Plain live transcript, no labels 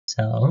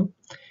cell,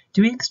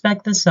 do we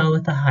expect the cell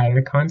with a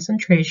higher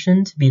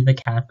concentration to be the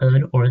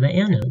cathode or the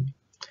anode?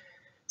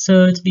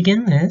 So to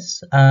begin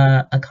this,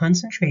 a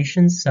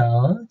concentration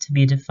cell to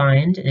be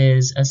defined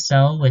is a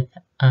cell with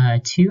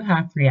two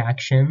half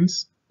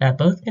reactions that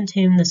both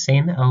contain the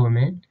same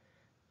element,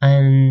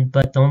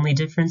 but the only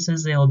difference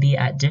is they will be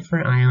at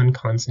different ion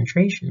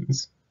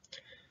concentrations.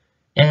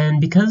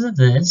 And because of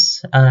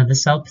this, the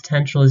cell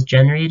potential is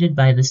generated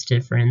by this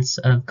difference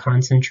of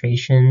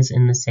concentrations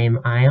in the same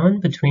ion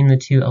between the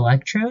two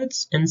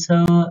electrodes, and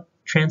so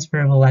transfer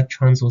of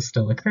electrons will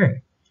still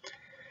occur.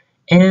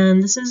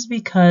 And this is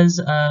because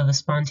of a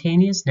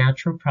spontaneous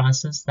natural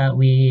process that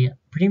we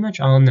pretty much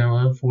all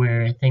know of,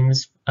 where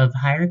things of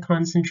higher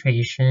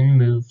concentration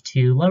move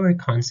to lower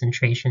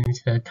concentration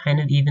to kind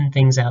of even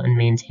things out and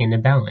maintain a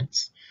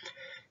balance.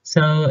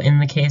 So in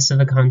the case of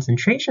a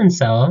concentration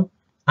cell,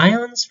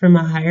 ions from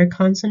a higher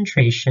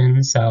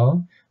concentration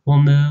cell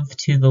will move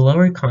to the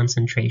lower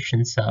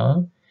concentration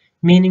cell,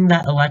 meaning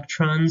that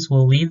electrons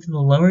will leave the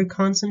lower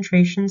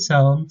concentration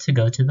cell to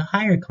go to the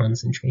higher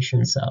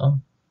concentration cell.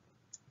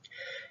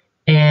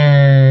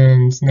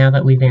 And now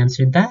that we've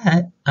answered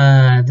that,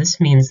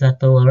 this means that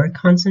the lower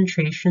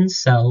concentration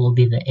cell will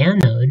be the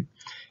anode,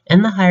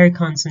 and the higher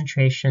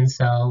concentration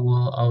cell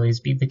will always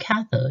be the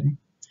cathode.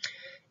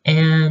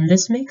 And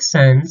this makes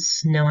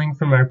sense, knowing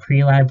from our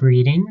pre-lab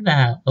reading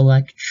that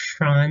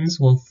electrons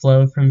will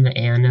flow from the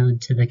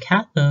anode to the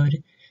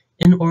cathode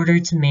in order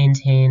to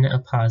maintain a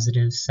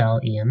positive cell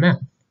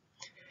EMF.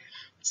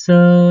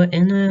 So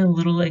in a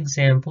little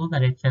example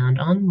that I found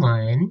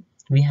online,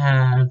 we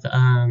have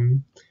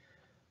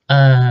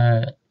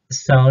a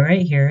cell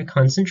right here, a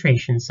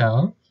concentration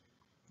cell.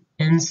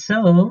 And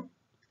so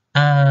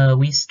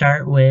we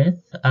start with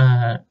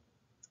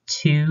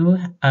two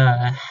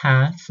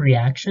half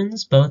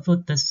reactions, both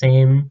with the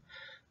same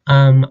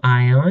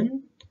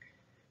ion.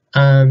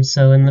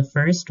 So in the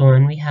first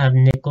one, we have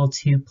nickel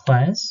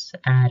 2+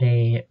 at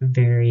a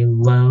very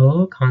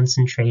low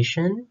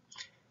concentration,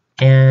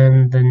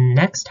 and the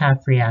next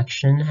half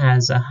reaction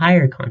has a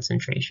higher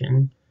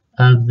concentration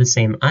of the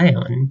same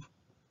ion.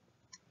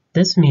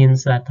 This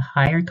means that the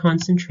higher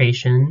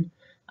concentration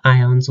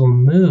ions will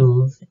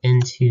move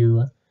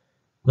into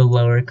the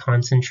lower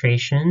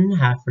concentration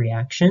half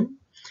reaction,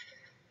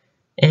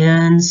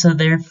 and so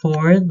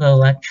therefore the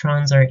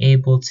electrons are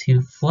able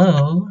to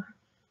flow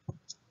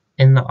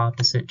in the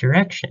opposite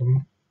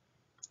direction.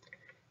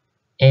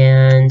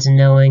 And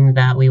knowing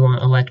that we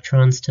want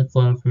electrons to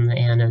flow from the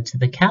anode to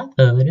the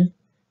cathode,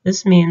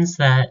 this means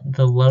that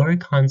the lower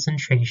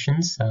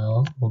concentration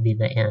cell will be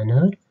the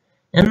anode,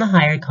 and the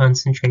higher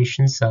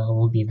concentration cell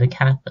will be the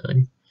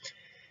cathode.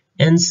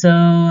 And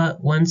so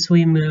once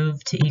we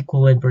move to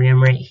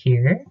equilibrium right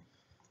here,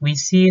 we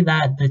see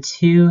that the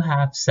two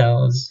half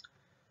cells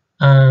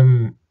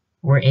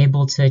were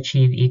able to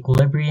achieve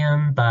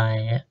equilibrium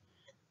by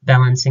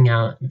balancing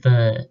out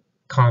the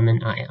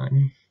common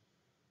ion.